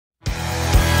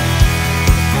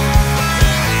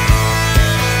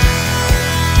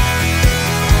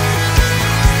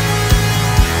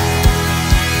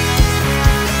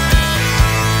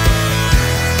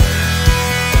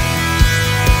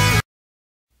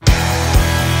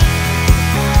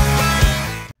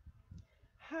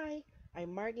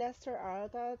Mark Lester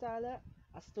Aratala,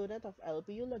 a student of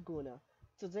LPU Laguna.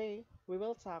 Today, we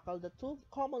will tackle the two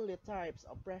commonly types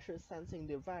of pressure sensing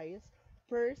device.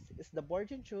 First is the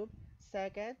Bourdon tube,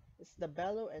 second is the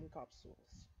Bellow and capsules.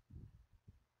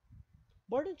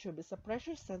 Bourdon tube is a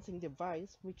pressure sensing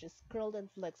device which is curled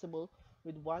and flexible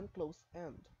with one closed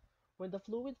end. When the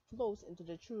fluid flows into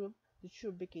the tube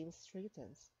becomes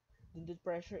straightened. When the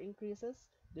pressure increases,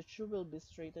 the tube will be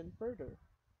straightened further.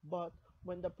 But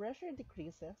when the pressure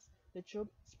decreases, the tube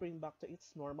springs back to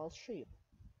its normal shape.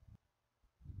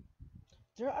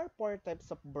 There are four types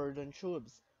of Bourdon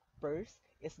tubes. First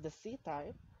is the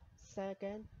C-type,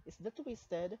 second is the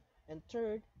twisted, and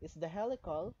third is the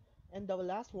helical, and the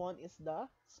last one is the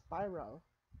spiral.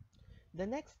 The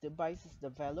next device is the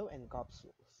bellow and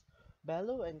capsules.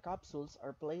 Bellow and capsules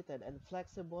are plated and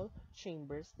flexible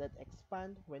chambers that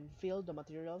expand when filled the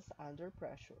materials under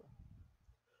pressure.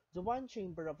 The one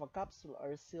chamber of a capsule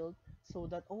are sealed so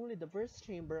that only the first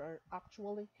chamber are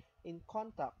actually in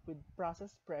contact with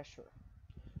process pressure.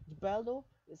 The bellow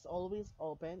is always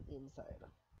open inside.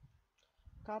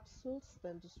 Capsules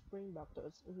tend to spring back to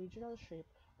its original shape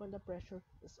when the pressure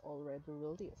is already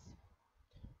released.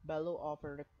 Bellow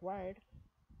often required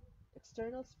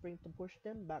external spring to push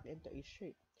them back into a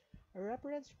shape. A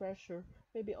reference pressure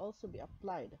may also be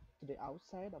applied to the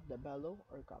outside of the bellow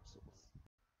or capsules.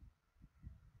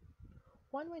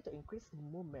 One way to increase the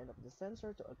movement of the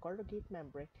sensor to a corrugate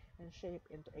membrane and shape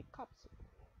into a capsule.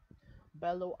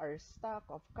 Bellow are stack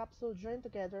of capsules joined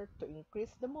together to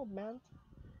increase the movement.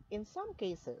 In some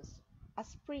cases, a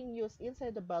spring used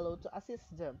inside the bellow to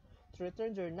assist them to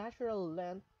return their natural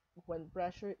length when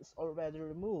pressure is already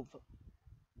removed.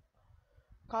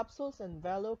 Capsules and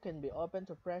bellow can be opened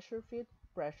to pressure feed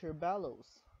pressure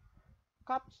bellows.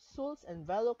 Capsules and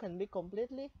bellow can be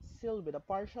completely sealed with a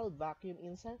partial vacuum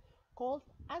inside called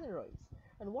aneroids.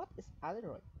 And what is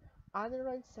aneroid?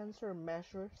 Aneroid sensor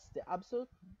measures the absolute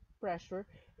pressure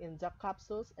in the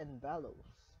capsules and bellows.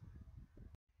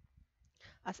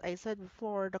 As I said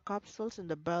before, the capsules and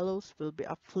the bellows will be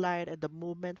applied and the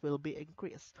movement will be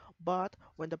increased. But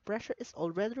when the pressure is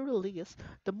already released,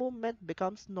 the movement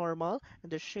becomes normal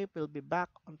and the shape will be back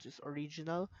onto its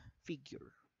original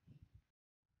figure.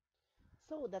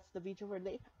 So that's the video for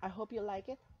today. I hope you like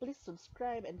it. Please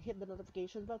subscribe and hit the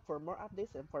notification bell for more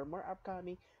updates and for more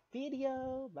upcoming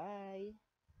video. Bye!